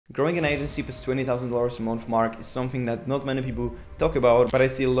Growing an agency past $20,000 a month mark is something that not many people talk about, but I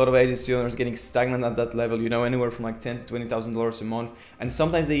see a lot of agency owners getting stagnant at that level, anywhere from like $10,000 to $20,000 a month. And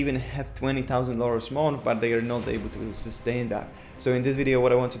sometimes they even have $20,000 a month, but they are not able to sustain that. So in this video,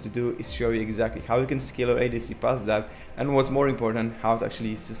 what I wanted to do is show you exactly how you can scale your agency past that, and what's more important, how to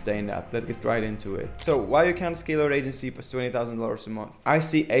actually sustain that. Let's get right into it. So why you can't scale your agency past $20,000 a month? I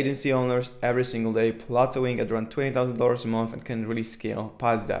see agency owners every single day plateauing at around $20,000 a month and can really scale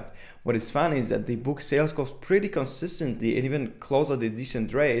past that. What is fun is that they book sales calls pretty consistently and even close at a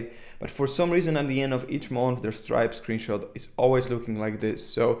decent rate, but for some reason at the end of each month their Stripe screenshot is always looking like this.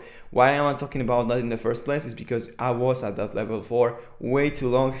 So why am I talking about that in the first place is because I was at that level for way too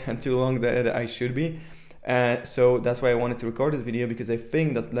long and too long that I should be. So that's why I wanted to record this video, because I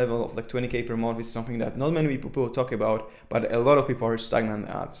think that level of like 20K per month is something that not many people talk about, but a lot of people are stagnant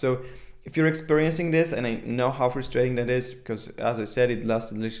at. So if you're experiencing this, and I know how frustrating that is, because as I said, it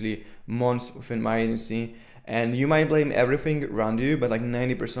lasted literally months within my agency, and you might blame everything around you, but like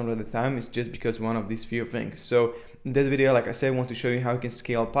 90% of the time it's just because one of these few things. So in this video, like I said, I want to show you how you can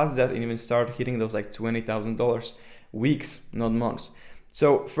scale past that and even start hitting those like $20,000 weeks, not months.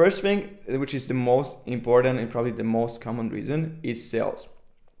 So first thing, which is the most important and probably the most common reason, is sales.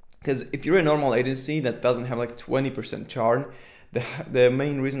 Because if you're a normal agency that doesn't have like 20% churn, the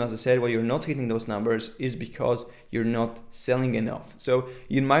main reason, as I said, why you're not hitting those numbers is because you're not selling enough. So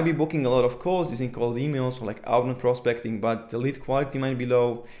you might be booking a lot of calls using cold emails or like outbound prospecting, but the lead quality might be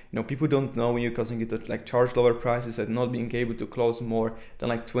low. People don't know you, causing you to like charge lower prices and not being able to close more than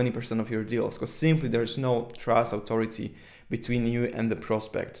like 20% of your deals, because simply there's no trust authority between you and the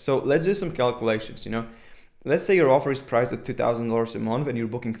prospect. So let's do some calculations. Let's say your offer is priced at $2,000 a month and you're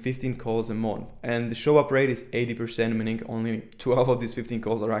booking 15 calls a month, and the show up rate is 80%, meaning only 12 of these 15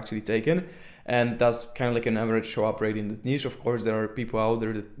 calls are actually taken. And that's kind of like an average show up rate in the niche. Of course, there are people out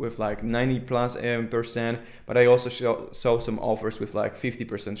there with like 90+%, but I also saw some offers with like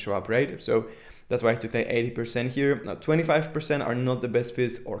 50% show up rate. So that's why I took like 80% here. Now, 25% are not the best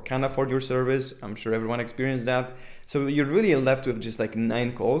fits or can't afford your service. I'm sure everyone experienced that. So you're really left with just like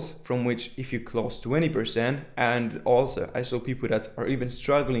 9 calls, from which if you close 20%, and also I saw people that are even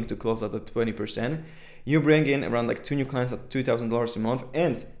struggling to close at the 20%, you bring in around like 2 new clients at $2,000 a month,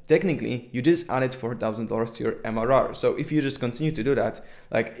 and technically you just added $4,000 to your MRR. So if you just continue to do that,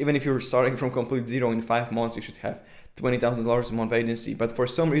 like even if you're starting from complete zero in 5 months, you should have $20,000 a month agency. But for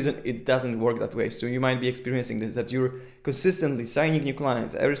some reason it doesn't work that way. So you might be experiencing this, that you're consistently signing new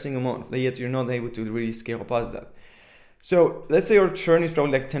clients every single month, yet you're not able to really scale past that. So let's say your churn is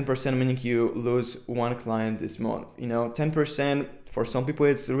probably like 10%, meaning you lose 1 client this month. 10%, for some people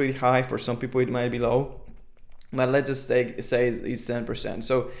it's really high, for some people it might be low, but let's just say it's 10%.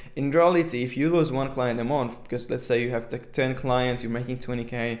 So in reality, if you lose 1 client a month, because let's say you have like 10 clients, you're making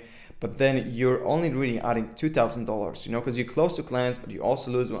 20K, but then you're only really adding $2,000, because you close 2 clients, but you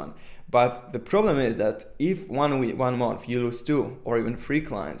also lose 1. But the problem is that if one month you lose 2 or even 3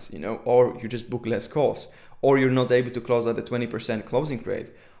 clients, or you just book less calls, or you're not able to close at a 20% closing rate,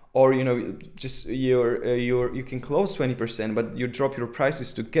 or just you can close 20%, but you drop your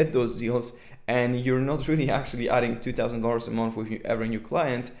prices to get those deals, and you're not really actually adding $2,000 a month with every new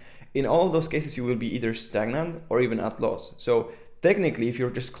client. In all of those cases, you will be either stagnant or even at loss. So technically, if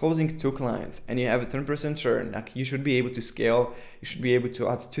you're just closing 2 clients and you have a 10% churn, like you should be able to scale. You should be able to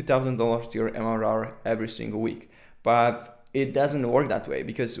add $2,000 to your MRR every single week. But it doesn't work that way,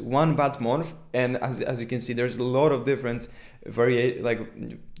 because one bad month, and as you can see, there's a lot of different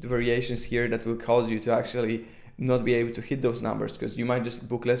variations here that will cause you to actually not be able to hit those numbers, because you might just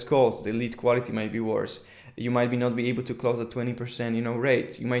book less calls, the lead quality might be worse, you might not be able to close at 20%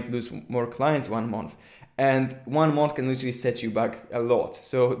 rate, you might lose more clients 1 month, and 1 month can literally set you back a lot.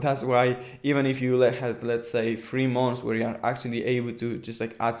 So that's why even if you have, let's say, 3 months where you are actually able to just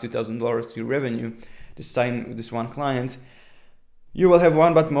like add $2,000 to your revenue, just sign this 1 client, you will have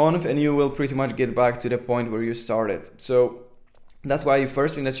 1 bad month and you will pretty much get back to the point where you started. So that's why the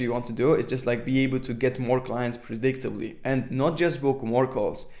first thing that you want to do is just like be able to get more clients predictably, and not just book more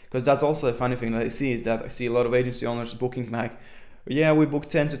calls. Because that's also a funny thing that I see, is that I see a lot of agency owners booking like, yeah, we book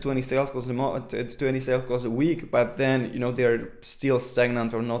 10 to 20 sales calls a month, 20 sales calls a week, but then they're still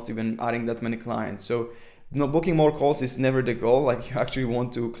stagnant or not even adding that many clients. So booking more calls is never the goal. Like, you actually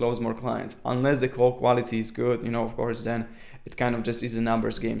want to close more clients, unless the call quality is good, of course, then it kind of just is a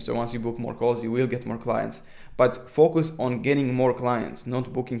numbers game. So once you book more calls, you will get more clients, but focus on getting more clients,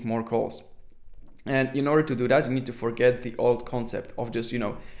 not booking more calls. And in order to do that, you need to forget the old concept of just,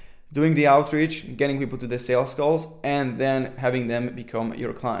 doing the outreach, getting people to the sales calls, and then having them become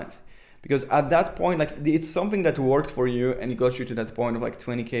your clients. because at that point, like, it's something that worked for you and it got you to that point of like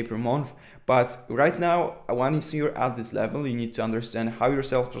 20K per month. But right now, once you're at this level, you need to understand how your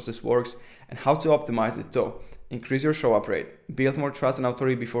sales process works and how to optimize it too. Increase your show up rate, build more trust and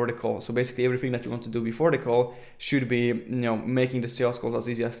authority before the call. So basically everything that you want to do before the call should be, making the sales calls as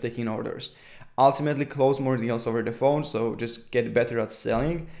easy as taking orders. Ultimately close more deals over the phone, so just get better at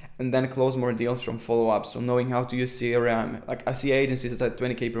selling, and then close more deals from follow-ups. So knowing how to use CRM. Like, I see agencies that are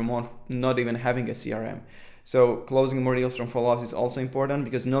 20K per month not even having a CRM. So closing more deals from follow-ups is also important,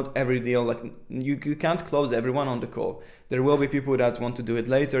 because not every deal, like, you can't close everyone on the call. There will be people that want to do it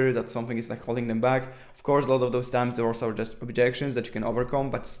later, that something is like holding them back. Of course, a lot of those times those are just objections that you can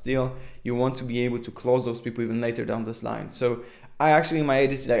overcome, but still you want to be able to close those people even later down this line. So I actually, in my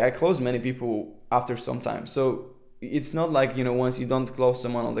agency, like, I close many people after some time. So it's not like, once you don't close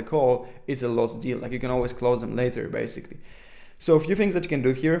someone on the call, it's a lost deal. Like, you can always close them later, basically. So a few things that you can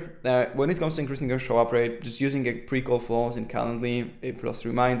do here. When it comes to increasing your show up rate, just using a pre-call flows in Calendly, plus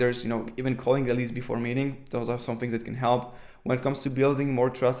reminders, even calling the leads before meeting. Those are some things that can help. When it comes to building more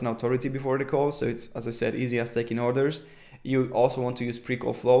trust and authority before the call, so it's, as I said, easy as taking orders. You also want to use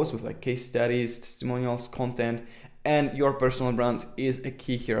pre-call flows with like case studies, testimonials, content, and your personal brand is a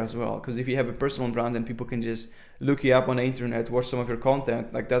key here as well. Because if you have a personal brand and people can just look you up on the internet, watch some of your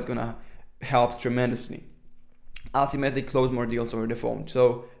content, like, that's gonna help tremendously. Ultimately close more deals over the phone.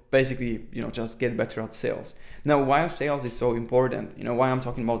 So basically, just get better at sales. Now, why sales is so important, why I'm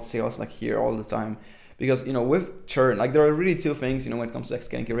talking about sales like here all the time, because, with churn, like, there are really two things, when it comes to like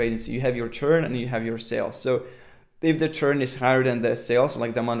scaling your agency. You have your churn and you have your sales. So if the churn is higher than the sales,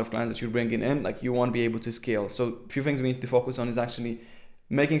 like the amount of clients that you're bringing in, like, you won't be able to scale. So a few things we need to focus on is actually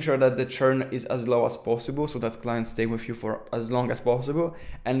making sure that the churn is as low as possible, so that clients stay with you for as long as possible,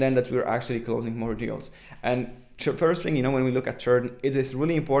 and then that we're actually closing more deals. And first thing, when we look at churn, it is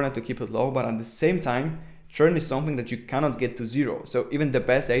really important to keep it low, but at the same time, churn is something that you cannot get to zero. So even the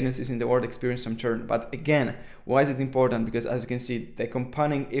best agencies in the world experience some churn. But again, why is it important? Because as you can see, the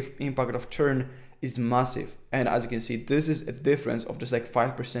compounding impact of churn is massive. And as you can see, this is a difference of just like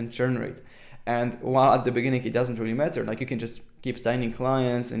 5% churn rate. And while at the beginning it doesn't really matter, like, you can just keep signing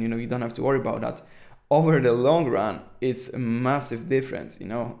clients and you don't have to worry about that. Over the long run, it's a massive difference,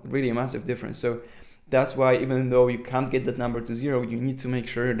 really a massive difference. So that's why, even though you can't get that number to zero, you need to make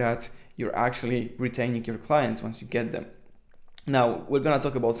sure that you're actually retaining your clients once you get them. Now, we're gonna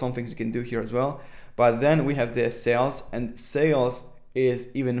talk about some things you can do here as well, but then we have the sales, and sales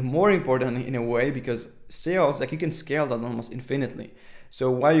is even more important in a way, because sales, like, you can scale that almost infinitely. So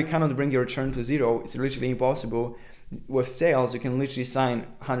while you cannot bring your churn to zero, it's literally impossible. With sales, you can literally sign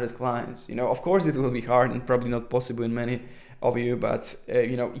 100 clients. Of course it will be hard and probably not possible in many of you, but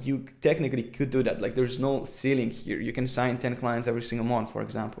you technically could do that. Like, there's no ceiling here. You can sign 10 clients every single month, for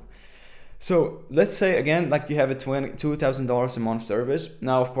example. So let's say, again, like, you have a $2,000 a month service.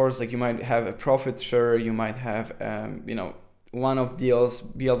 Now, of course, like, you might have a profit share, you might have one-off deals,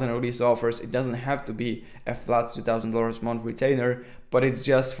 build and release offers. It doesn't have to be a flat $2,000 a month retainer, but it's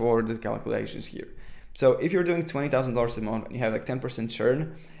just for the calculations here. So if you're doing $20,000 a month and you have like 10%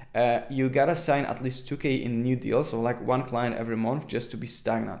 churn, you gotta sign at least 2K in new deals, so like one client every month, just to be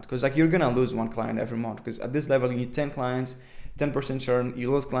stagnant. Because like, you're gonna lose one client every month, because at this level you need 10 clients, 10% churn, you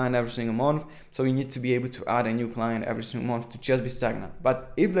lose client every single month, so you need to be able to add a new client every single month to just be stagnant.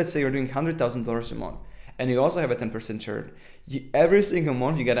 But if, let's say, you're doing $100,000 a month and you also have a 10% churn, every single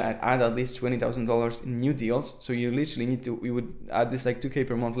month you gotta add at least $20,000 in new deals. So you literally need to, you would, at this like 2K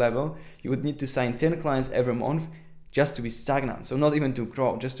per month level, you would need to sign 10 clients every month just to be stagnant. So not even to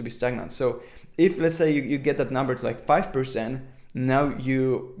grow, just to be stagnant. So if, let's say, you get that number to like 5%, now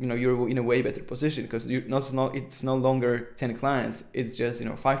you're in a way better position, because it's no longer 10 clients, it's just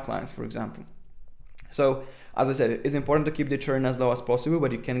 5 clients, for example. So as I said, it's important to keep the churn as low as possible,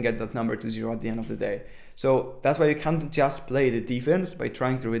 but you can get that number to zero at the end of the day. So that's why you can't just play the defense by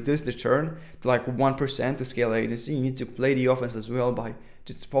trying to reduce the churn to like 1% to scale agency. You need to play the offense as well by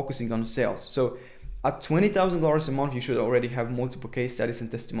just focusing on sales. So at $20,000 a month, you should already have multiple case studies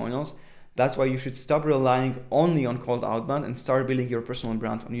and testimonials. That's why you should stop relying only on cold outbound and start building your personal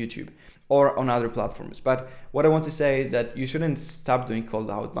brand on YouTube or on other platforms. But what I want to say is that you shouldn't stop doing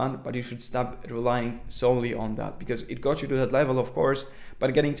cold outbound, but you should stop relying solely on that, because it got you to that level, of course,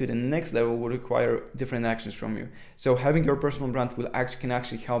 but getting to the next level will require different actions from you. So having your personal brand can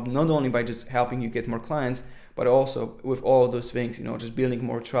actually help, not only by just helping you get more clients, but also with all those things, just building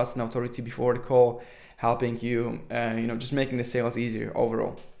more trust and authority before the call, helping you, just making the sales easier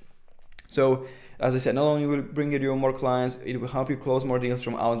overall. So as I said, not only will it bring you more clients, it will help you close more deals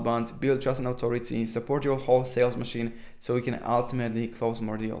from outbound, build trust and authority, support your whole sales machine so you can ultimately close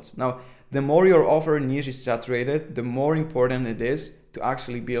more deals. Now, the more your offer niche is saturated, the more important it is to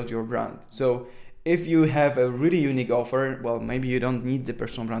actually build your brand. So if you have a really unique offer, well, maybe you don't need the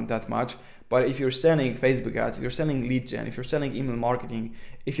personal brand that much. But if you're selling Facebook ads, if you're selling lead gen, if you're selling email marketing,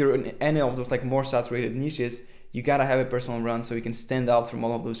 if you're in any of those like more saturated niches, you gotta have a personal brand so you can stand out from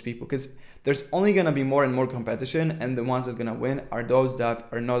all of those people, because there's only gonna be more and more competition, and the ones that are gonna win are those that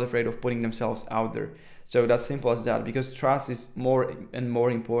are not afraid of putting themselves out there. So that's simple as that, because trust is more and more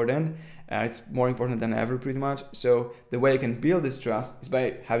important. It's more important than ever, pretty much. So the way you can build this trust is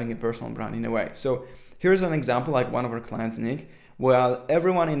by having a personal brand in a way. So here's an example, like one of our clients, Nick. Well,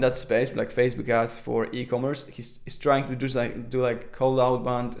 everyone in that space, like Facebook ads for e-commerce, he's trying to do like cold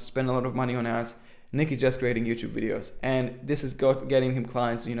outbound, spend a lot of money on ads. Nick is just creating YouTube videos, and this is getting him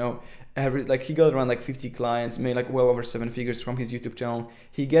clients. You know, he got around like 50 clients, made like well over 7 figures from his YouTube channel.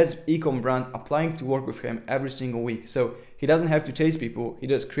 He gets e-com brand applying to work with him every single week, so he doesn't have to chase people. He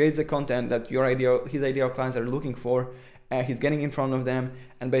just creates the content that his ideal clients are looking for. He's getting in front of them,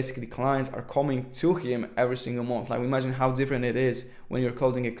 and basically clients are coming to him every single month. Like, imagine how different it is when you're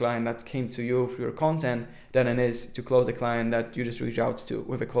closing a client that came to you through your content than it is to close a client that you just reach out to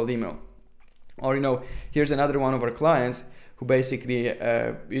with a cold email. Or, you know, here's another one of our clients who basically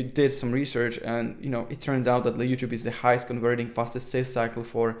did some research, and, you know, it turns out that the YouTube is the highest converting, fastest sales cycle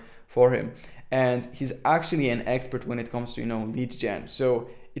for him. And he's actually an expert when it comes to, you know, lead gen. So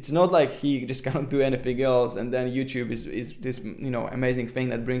it's not like he just cannot do anything else, and then YouTube is this, you know, amazing thing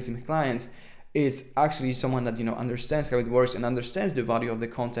that brings him clients. It's actually someone that, you know, understands how it works and understands the value of the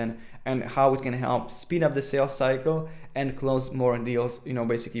content and how it can help speed up the sales cycle and close more deals, you know,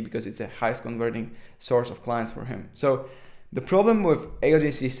 basically because it's the highest converting source of clients for him. So the problem with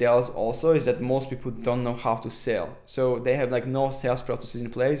AOJC sales also is that most people don't know how to sell. So they have like no sales processes in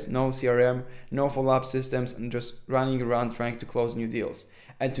place, no CRM, no follow-up systems, and just running around trying to close new deals.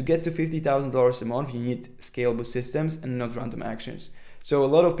 And to get to $50,000 a month, you need scalable systems and not random actions. So a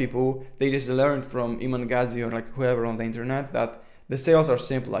lot of people, they just learned from Iman Ghazi or like whoever on the internet that the sales are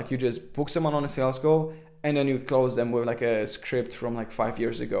simple. Like, you just book someone on a sales call and then you close them with like a script from like 5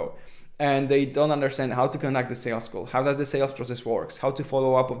 years ago. And they don't understand how to conduct the sales call, how does the sales process works, how to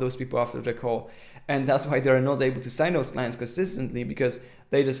follow up with those people after the call. And that's why they're not able to sign those clients consistently, because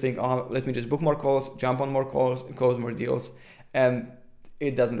they just think, oh, let me just book more calls, jump on more calls, and close more deals. And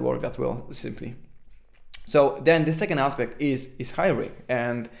it doesn't work that well, simply. So then the second aspect is hiring.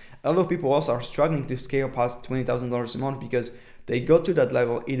 And a lot of people also are struggling to scale past $20,000 a month because they got to that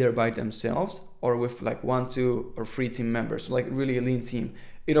level either by themselves or with like 1, 2, or 3 team members, so like really a lean team.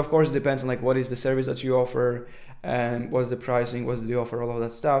 It of course depends on like what is the service that you offer and what's the pricing, what's the offer, all of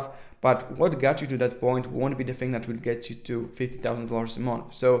that stuff. But what got you to that point won't be the thing that will get you to $50,000 a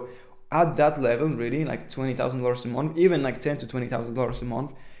month. So at that level, really like $20,000 a month, even like $10,000 to $20,000 a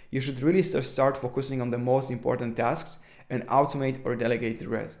month, you should really start focusing on the most important tasks and automate or delegate the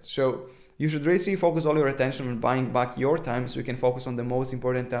rest. So you should really focus all your attention on buying back your time so you can focus on the most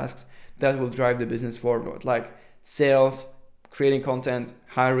important tasks that will drive the business forward, like sales, creating content,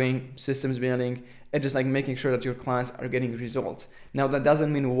 hiring, systems building, and just like making sure that your clients are getting results. Now, that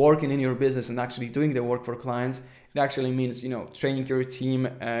doesn't mean working in your business and actually doing the work for clients. It actually means, you know, training your team.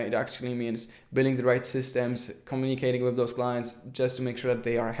 It actually means building the right systems, communicating with those clients just to make sure that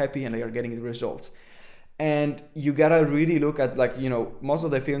they are happy and they are getting the results. And you gotta really look at like, you know, most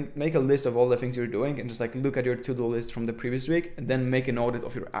of the things, make a list of all the things you're doing and just like look at your to-do list from the previous week and then make an audit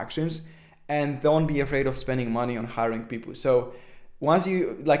of your actions. And don't be afraid of spending money on hiring people. So once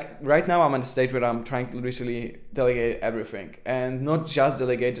you, like right now I'm at a stage where I'm trying to literally delegate everything, and not just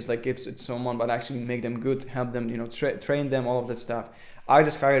delegate, just like give it to someone, but actually make them good, help them, you know, train them, all of that stuff. I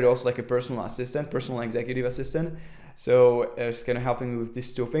just hired also like a personal assistant, personal executive assistant. So it's kind of helping me with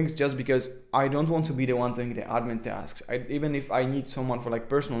these two things, just because I don't want to be the one doing the admin tasks. Even if I need someone for like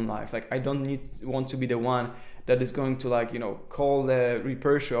personal life, like I don't want to be the one that is going to like, you know, call the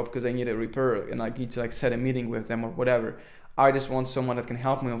repair shop because I need a repair and I need to like set a meeting with them or whatever. I just want someone that can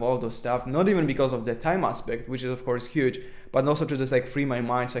help me with all those stuff, not even because of the time aspect, which is of course huge, but also to just like free my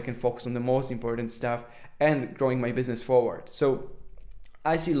mind so I can focus on the most important stuff and growing my business forward. So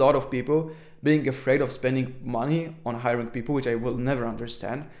I see a lot of people being afraid of spending money on hiring people, which I will never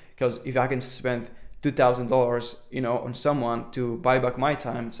understand, because if I can spend $2,000, you know, on someone to buy back my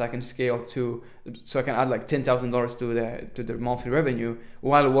time, so I can scale to, so I can add like $10,000 to the monthly revenue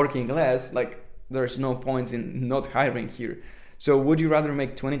while working less, like there's no point in not hiring here. So would you rather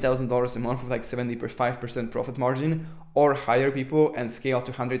make $20,000 a month with like 75% profit margin, or hire people and scale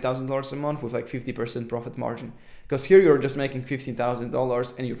to $100,000 a month with like 50% profit margin? Because here you're just making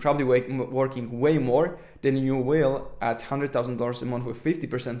 $15,000 and you're probably working way more than you will at $100,000 a month with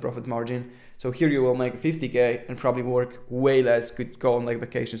 50% profit margin. So here you will make 50K and probably work way less, could go on like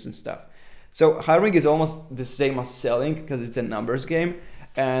vacations and stuff. So hiring is almost the same as selling because it's a numbers game.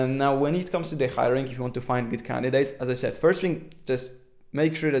 And now when it comes to the hiring, if you want to find good candidates, as I said, first thing, just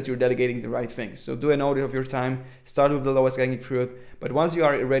make sure that you're delegating the right things. So do an audit of your time, start with the lowest hanging fruit. But once you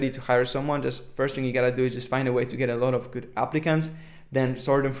are ready to hire someone, just first thing you gotta do is just find a way to get a lot of good applicants, then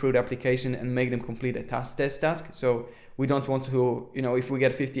sort them through the application and make them complete a test task. So we don't want to, if we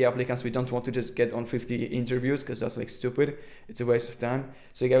get 50 applicants, we don't want to just get on 50 interviews because that's like stupid. It's a waste of time.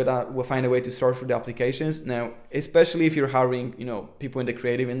 So we'll find a way to sort through the applications. Now, especially if you're hiring, people in the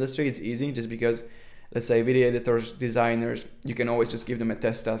creative industry, it's easy just because, let's say video editors, designers, you can always just give them a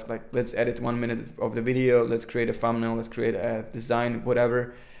test task. Like, let's edit 1 minute of the video, let's create a thumbnail, let's create a design,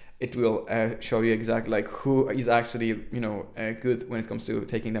 whatever. It will show you exactly like who is actually, good when it comes to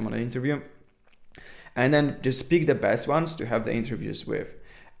taking them on an interview. And then just pick the best ones to have the interviews with.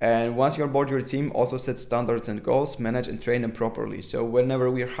 And once you onboard your team, also set standards and goals, manage and train them properly. So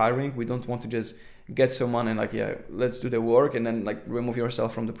whenever we're hiring, we don't want to just get someone and like, yeah, let's do the work and then like remove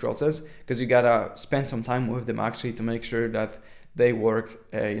yourself from the process, because you gotta spend some time with them actually to make sure that they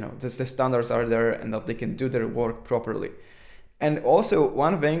work, that the standards are there and that they can do their work properly. And also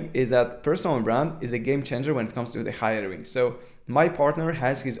one thing is that personal brand is a game changer when it comes to the hiring. So my partner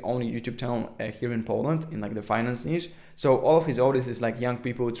has his own YouTube channel here in Poland in like the finance niche. So all of his audience is like young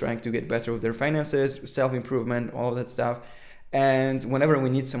people trying to get better with their finances, self-improvement, all of that stuff. And whenever we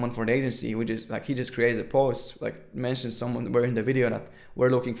need someone for the agency, we just like, he just creates a post, like mentions someone, we're in the video that we're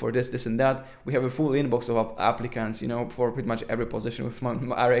looking for this and that. We have a full inbox of applicants, for pretty much every position with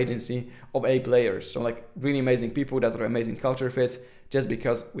our agency of A players. So like really amazing people that are amazing culture fits just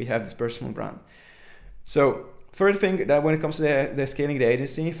because we have this personal brand. So first thing that when it comes to the scaling the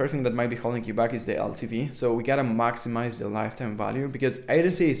agency, first thing that might be holding you back is the LTV. So we gotta maximize the lifetime value, because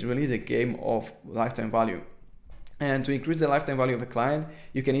agency is really the game of lifetime value. And to increase the lifetime value of a client,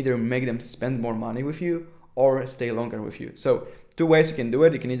 you can either make them spend more money with you or stay longer with you. So two ways you can do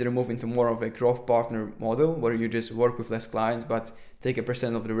it. You can either move into more of a growth partner model where you just work with less clients, but take a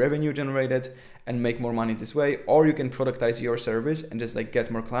 % of the revenue generated and make more money this way. Or you can productize your service and just like get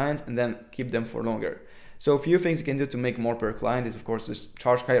more clients and then keep them for longer. So a few things you can do to make more per client is, of course, just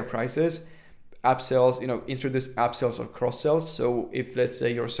charge higher prices, upsells, introduce upsells or cross sells. So if, let's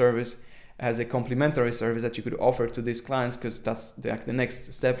say, your service has a complementary service that you could offer to these clients, because that's the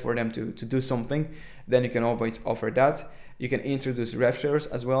next step for them to do something, then you can always offer that. You can introduce rev shares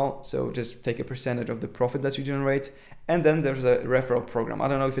as well, so just take a % of the profit that you generate. And then there's a referral program. I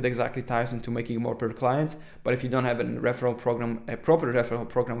don't know if it exactly ties into making more per client, but if you don't have a referral program, a proper referral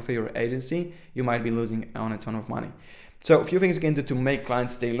program for your agency, you might be losing on a ton of money. So a few things you can do to make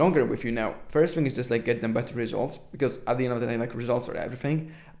clients stay longer with you now. First thing is just like get them better results, because at the end of the day, like results are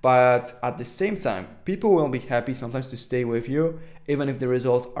everything. But at the same time, people will be happy sometimes to stay with you, even if the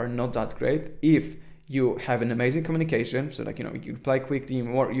results are not that great, if you have an amazing communication. So like, you reply quickly,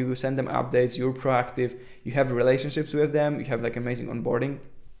 you send them updates, you're proactive, you have relationships with them, you have like amazing onboarding.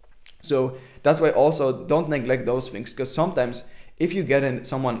 So that's why also don't neglect those things, because sometimes if you get in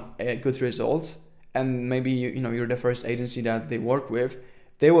someone good results, and maybe you're the first agency that they work with,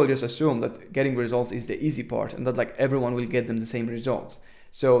 they will just assume that getting results is the easy part and that like everyone will get them the same results.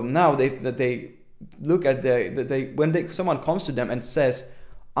 So now they look at when someone comes to them and says,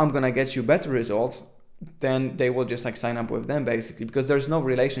 I'm gonna get you better results, then they will just like sign up with them basically, because there's no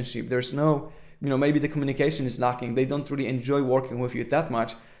relationship, there's no, maybe the communication is lacking, they don't really enjoy working with you that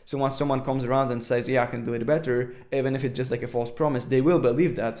much. So once someone comes around and says, yeah, I can do it better, even if it's just like a false promise, they will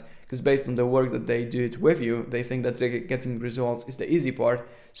believe that, because based on the work that they do it with you, they think that getting results is the easy part.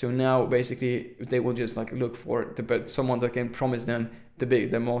 So now basically they will just like look for someone that can promise them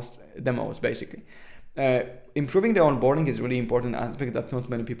the most basically. Improving the onboarding is really important aspect that not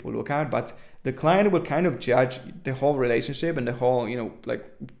many people look at, but the client will kind of judge the whole relationship and the whole,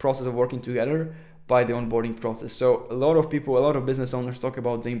 process of working together by the onboarding process. So a lot of business owners talk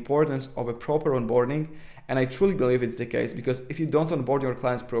about the importance of a proper onboarding, and I truly believe it's the case, because if you don't onboard your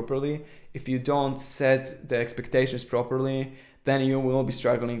clients properly, if you don't set the expectations properly, then you will be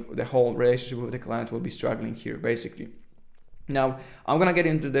struggling. The whole relationship with the client will be struggling here basically. Now, I'm gonna get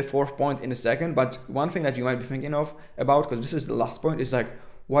into the fourth point in a second, but one thing that you might be thinking about, because this is the last point, is like,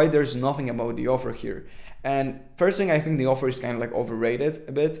 why there's nothing about the offer here. And first thing, I think the offer is kind of like overrated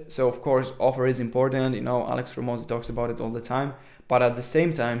a bit. So of course, offer is important. You know, Alex Hormozi talks about it all the time. But at the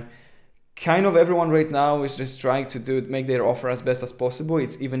same time, kind of everyone right now is just trying to make their offer as best as possible.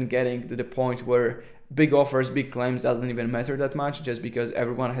 It's even getting to the point where big offers, big claims doesn't even matter that much, just because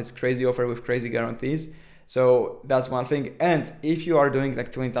everyone has crazy offer with crazy guarantees. So that's one thing. And if you are doing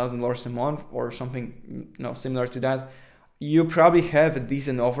like $20,000 a month or something, you know, similar to that, you probably have a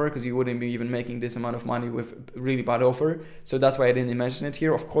decent offer, because you wouldn't be even making this amount of money with a really bad offer. So that's why I didn't mention it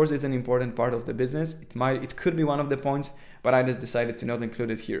here. Of course, it's an important part of the business. It could be one of the points, but I just decided to not include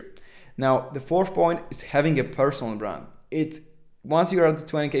it here. Now, the fourth point is having a personal brand. Once you're at the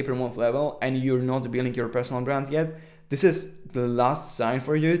 20K per month level and you're not building your personal brand yet, this is the last sign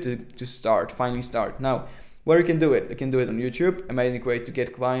for you to finally start. Now, where you can do it on YouTube, amazing way to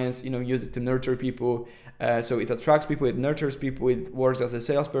get clients, you know, use it to nurture people. So it attracts people, it nurtures people, it works as a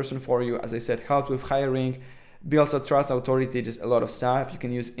salesperson for you. As I said, helps with hiring, builds a trust, authority, just a lot of stuff. You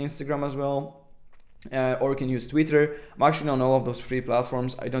can use Instagram as well, or you can use Twitter. I'm actually on all of those free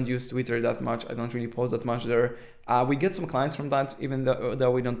platforms. I don't use Twitter that much. I don't really post that much there. We get some clients from that, even though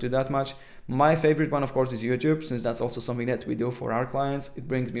we don't do that much. My favorite one, of course, is YouTube, since that's also something that we do for our clients. It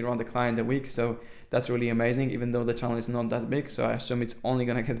brings me around a client a week, so that's really amazing, even though the channel is not that big. So I assume it's only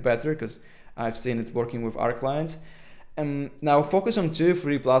gonna get better, because I've seen it working with our clients. Now focus on 2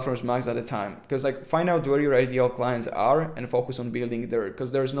 free platforms max at a time, because like find out where your ideal clients are and focus on building there,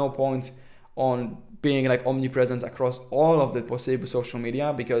 because there's no point on being like omnipresent across all of the possible social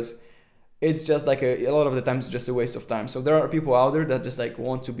media, because it's just like a lot of the times it's just a waste of time. So there are people out there that just like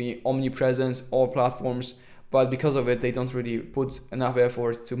want to be omnipresent, all platforms, but because of it, they don't really put enough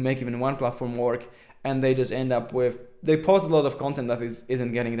effort to make even one platform work, and they just end up with, they post a lot of content that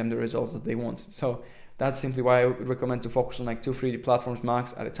isn't getting them the results that they want. So that's simply why I would recommend to focus on like 2 free platforms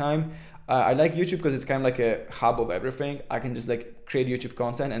max at a time. I like YouTube because it's kind of like a hub of everything. I can just like create YouTube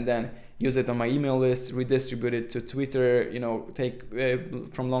content and then use it on my email list, redistribute it to Twitter, you know, take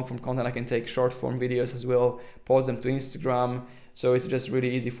from long form content, I can take short form videos as well, post them to Instagram. So it's just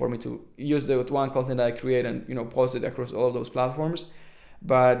really easy for me to use the one content I create and, you know, post it across all of those platforms.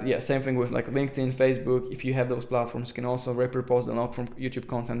 But yeah, same thing with like LinkedIn, Facebook. If you have those platforms, you can also repurpose the long form YouTube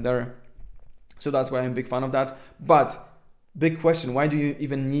content there. So that's why I'm a big fan of that. But big question, why do you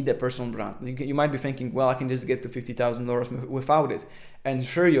even need a personal brand? You might be thinking, well, I can just get to $50,000 without it. And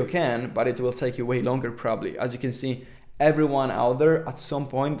sure you can, but it will take you way longer probably. As you can see, everyone out there at some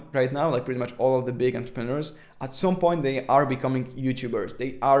point right now, like pretty much all of the big entrepreneurs, at some point they are becoming YouTubers.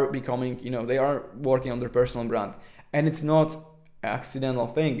 They are becoming, you know, they are working on their personal brand. And it's not an accidental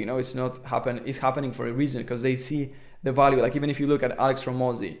thing, you know, it's happening for a reason, because they see the value. Like even if you look at Alex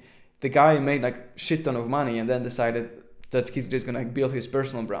Hormozi, the guy made like shit ton of money and then decided that he's just gonna build his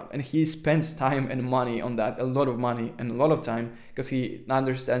personal brand, and he spends time and money on that, a lot of money and a lot of time, because he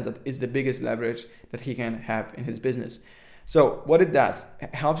understands that it's the biggest leverage that he can have in his business. So what it does,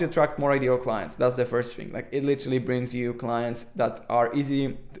 it helps you attract more ideal clients. That's the first thing. Like it literally brings you clients that are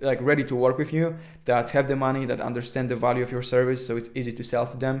easy, like ready to work with you, that have the money, that understand the value of your service, so it's easy to sell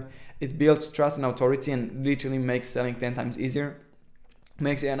to them. It builds trust and authority and literally makes selling 10 times easier.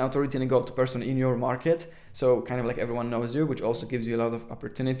 Makes you an authority and a go-to person in your market, so kind of like everyone knows you, which also gives you a lot of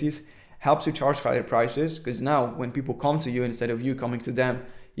opportunities. Helps you charge higher prices, because now when people come to you instead of you coming to them,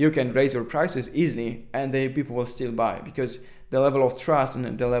 you can raise your prices easily and people will still buy, because the level of trust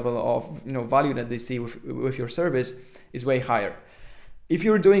and the level of, you know, value that they see with your service is way higher. If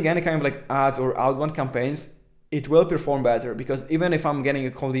you're doing any kind of like ads or outbound campaigns, it will perform better, because even if I'm getting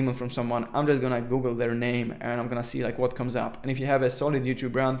a cold email from someone, I'm just gonna Google their name and I'm gonna see like what comes up. And if you have a solid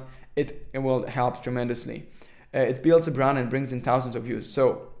YouTube brand, it will help tremendously. It builds a brand and brings in thousands of views.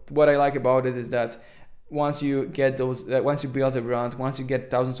 So what I like about it is that once you get those, once you build a brand, once you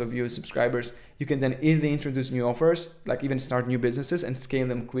get thousands of views, subscribers, you can then easily introduce new offers, like even start new businesses and scale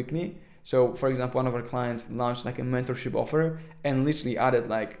them quickly. So for example, one of our clients launched like a mentorship offer and literally added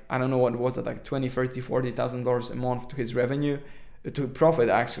like, I don't know what was it, like $20,000, $30,000, $40,000 a month to his revenue, to profit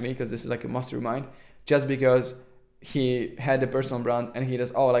actually, because this is like a mastermind, just because he had a personal brand and he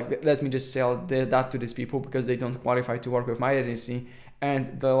just, oh, like, let me just sell that to these people because they don't qualify to work with my agency.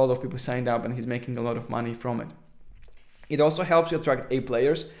 And a lot of people signed up and he's making a lot of money from it. It also helps you attract A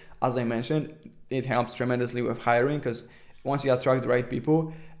players. As I mentioned, it helps tremendously with hiring, because once you attract the right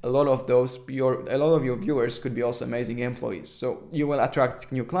people, a lot of your viewers could be also amazing employees. So you will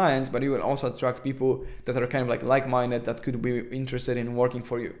attract new clients, but you will also attract people that are kind of like-minded, that could be interested in working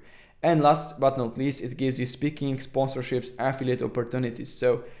for you. And last but not least, it gives you speaking, sponsorships, affiliate opportunities.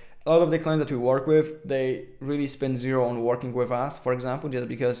 So a lot of the clients that we work with, they really spend zero on working with us, for example, just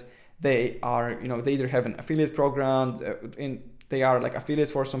because they are, you know, they either have an affiliate program, they are like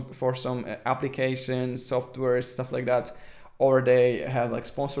affiliates for some applications, software, stuff like that, or they have like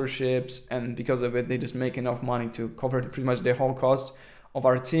sponsorships, and because of it, they just make enough money to cover pretty much the whole cost of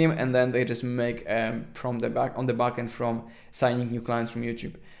our team, and then they just make from the back end from signing new clients from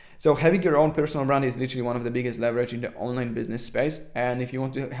YouTube. So having your own personal brand is literally one of the biggest leverage in the online business space. And if you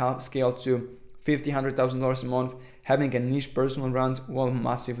want to help scale to $50,000, $100,000 a month, having a niche personal brand will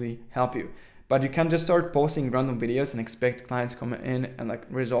massively help you. But you can't just start posting random videos and expect clients come in and like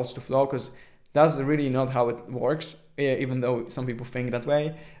results to flow, because that's really not how it works, even though some people think that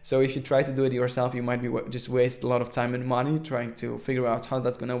way. So if you try to do it yourself, you might be just waste a lot of time and money trying to figure out how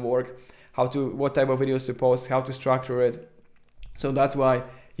that's gonna work, what type of videos to post, how to structure it. So that's why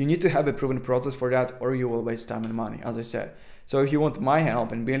you need to have a proven process for that, or you will waste time and money, as I said. So if you want my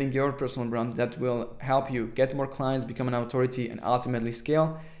help in building your personal brand that will help you get more clients, become an authority, and ultimately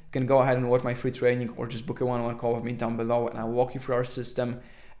scale, you can go ahead and watch my free training or just book a one-on-one call with me down below, and I'll walk you through our system,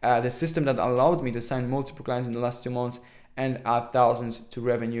 the system that allowed me to sign multiple clients in the last 2 months and add thousands to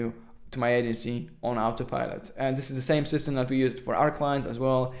revenue to my agency on autopilot. And this is the same system that we use for our clients as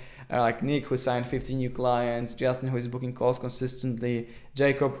well. Like Nick, who signed 15 new clients, Justin, who is booking calls consistently,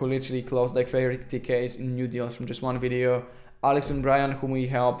 Jacob, who literally closed like 30Ks in new deals from just one video, Alex and Brian, whom we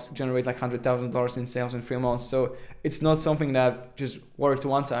helped generate like $100,000 in sales in 3 months. So it's not something that just worked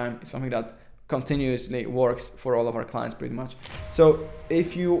one time, it's something that continuously works for all of our clients pretty much. So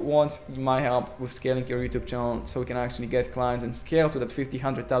if you want my help with scaling your YouTube channel so we can actually get clients and scale to that $50,000,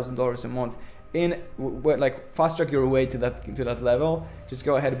 $100,000 a month, like fast track your way to that level, just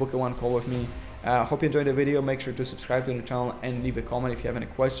go ahead and book a one call with me. Hope you enjoyed the video. Make sure to subscribe to the channel and leave a comment if you have any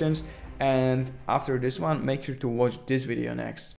questions. And after this one, make sure to watch this video next.